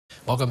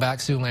Welcome back,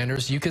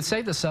 Siouxlanders. You could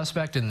say the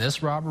suspect in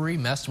this robbery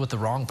messed with the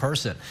wrong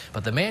person,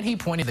 but the man he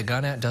pointed the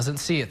gun at doesn't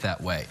see it that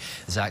way.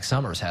 Zach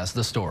Summers has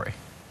the story.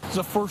 It's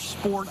the first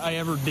sport I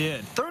ever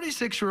did.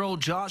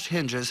 36-year-old Josh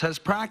Hinges has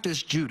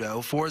practiced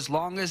judo for as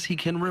long as he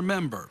can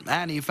remember,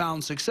 and he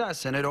found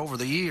success in it over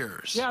the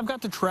years. Yeah, I've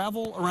got to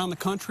travel around the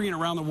country and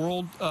around the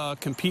world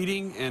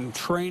competing and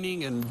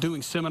training and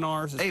doing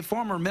seminars. A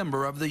former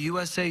member of the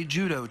USA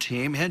Judo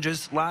team,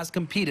 Hinges last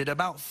competed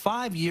about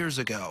 5 years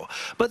ago.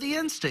 But the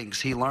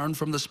instincts he learned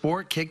from the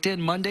sport kicked in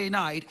Monday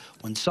night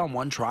when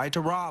someone tried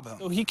to rob him.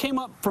 So he came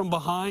up from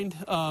behind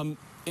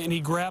and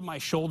he grabbed my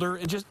shoulder.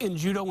 And just in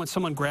judo, when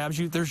someone grabs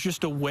you, there's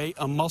just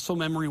a muscle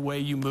memory way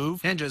you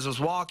move. Hinges was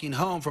walking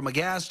home from a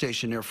gas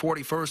station near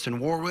 41st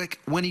and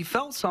Warwick when he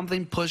felt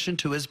something push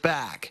into his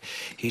back.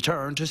 He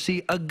turned to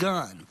see a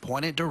gun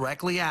pointed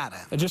directly at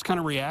him. I just kind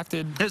of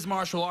reacted. His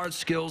martial arts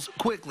skills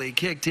quickly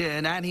kicked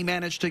in, and he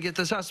managed to get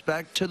the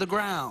suspect to the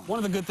ground. One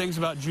of the good things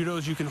about judo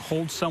is you can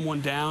hold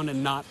someone down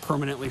and not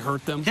permanently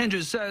hurt them.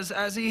 Hinges says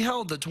as he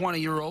held the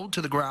 20-year-old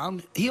to the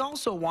ground, he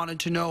also wanted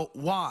to know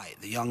why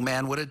the young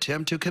man would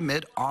attempt to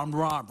commit armed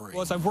robbery.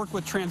 Well, I've worked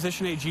with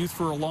transition-age youth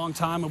for a long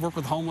time. I've worked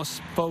with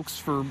homeless folks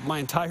for my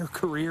entire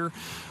career.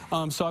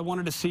 So I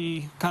wanted to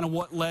see kind of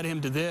what led him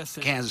to this.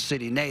 Kansas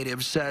City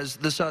native says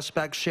the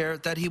suspect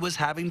shared that he was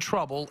having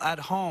trouble at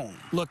home.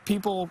 Look,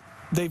 people,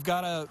 they've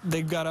got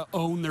to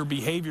own their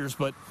behaviors,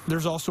 but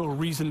there's also a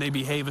reason they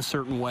behave a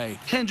certain way.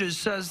 Hinges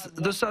says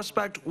the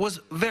suspect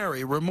was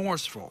very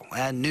remorseful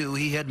and knew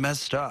he had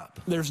messed up.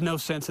 There's no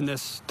sense in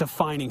this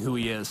defining who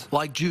he is.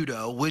 Like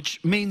judo,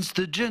 which means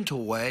the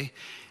gentle way,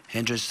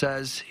 Hinges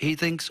says he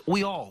thinks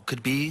we all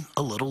could be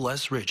a little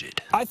less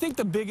rigid. I think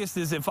the biggest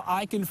is if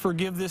I can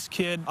forgive this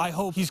kid, I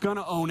hope he's going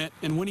to own it.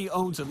 And when he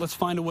owns it, let's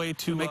find a way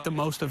to make the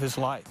most of his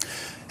life.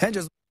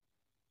 Hinges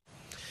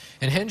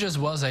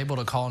was able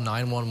to call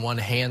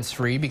 911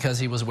 hands-free because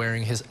he was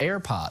wearing his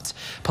AirPods.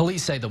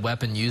 Police say the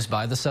weapon used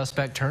by the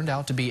suspect turned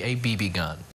out to be a BB gun.